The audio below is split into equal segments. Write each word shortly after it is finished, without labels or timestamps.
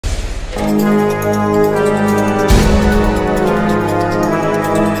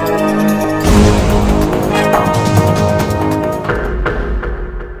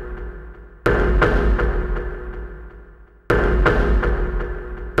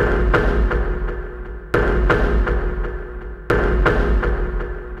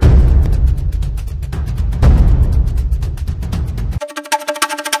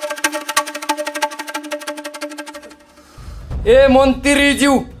ए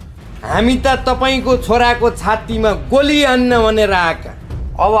मन्त्रीज्यू, हामी त तपाईको छोराको छातीमा गोली हान्न भनेर आएका।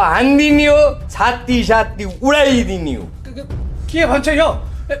 अब हान्दिने हो, छाती साती उडाइदिने हो। के भन्छ यो?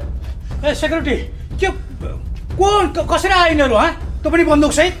 ए सेक्युरिटी, के कोन कसरी आइनहरु? त पनि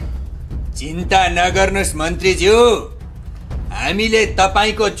बन्दुक सहित? चिन्ता नगर्नुस् मन्त्रीज्यू, हामीले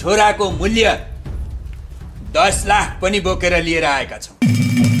तपाईको छोराको मूल्य 10 लाख पनि बोकेर लिएर आएका छौं।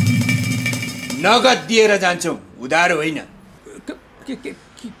 नगद दिएर जान्छौं, उधार होइन।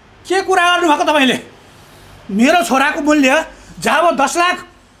 के कुरा गर्नुभएको तपाईले? मेरो छोराको मूल्य जब 10 लाख,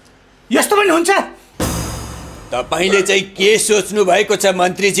 यस्तो पनि हुन्छ? तपाईले चाहिँ के सोच्नु भएको छ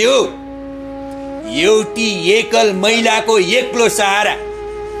मन्त्रीज्यू? एउटी एकल महिलाको एक्लो सहारा,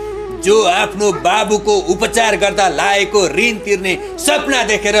 जो आफ्नो बाबुको उपचार गर्दा लागेको ऋण तिर्ने सपना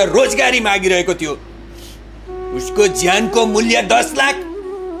देखेर रोजगारी मागिरहेको थियो, उसको ज्यानको मूल्य 10 लाख।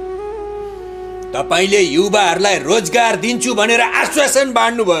 तपाईले युवाहरूलाई रोजगार दिन्छु भनेर आश्वासन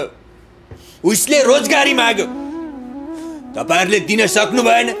बाँड्नु भयो, उसले रोजगारी माग्यो, तपाईहरुले दिन सक्नु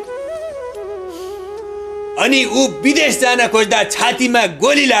भएन। अनि ऊ विदेश जान खोज्दा छातीमा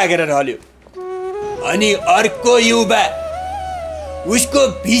गोली लागेर ढल्यो। अनि अर्को युवा, उसको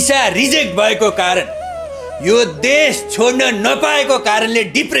भिसा रिजेक्ट भएको कारण यो देश छोड्न नपाएको कारणले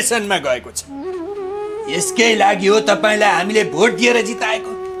डिप्रेसनमा गएको छ। यसकै लागि हो तपाईलाई हामीले भोट दिएर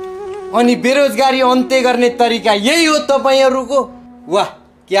जिताएको। अनि बेरोजगारी अन्त्य गर्ने तरिका यही हो तपाईहरुको? वाह,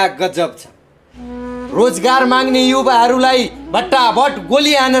 क्या गजब छ। रोजगार माग्ने युवाहरूलाई भट्टाभट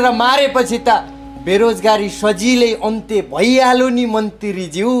गोली हानेर मारेपछि त बेरोजगारी सजिलै अन्त्य भइहाल्यो नि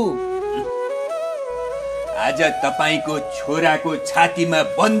मन्त्रीज्यू। आज तपाईको छोराको छातीमा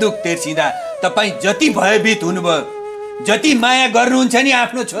बन्दुक तेर्सिँदा तपाई जति भयभीत हुनुभयो, जति माया गर्नुहुन्छ नि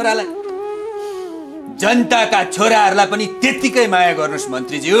आफ्नो छोरालाई, जनताका छोराहरूलाई पनि त्यतिकै माया गर्नुस्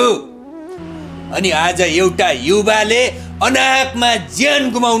मन्त्रीज्यू। अनि आज एउटा युवाले अनाहकमा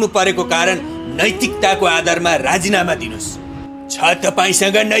ज्यान गुमाउनु परेको कारण नैतिकताको आधारमा राजीनामा दिनुस्। छ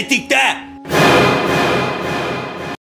तपाईसँग नैतिकता?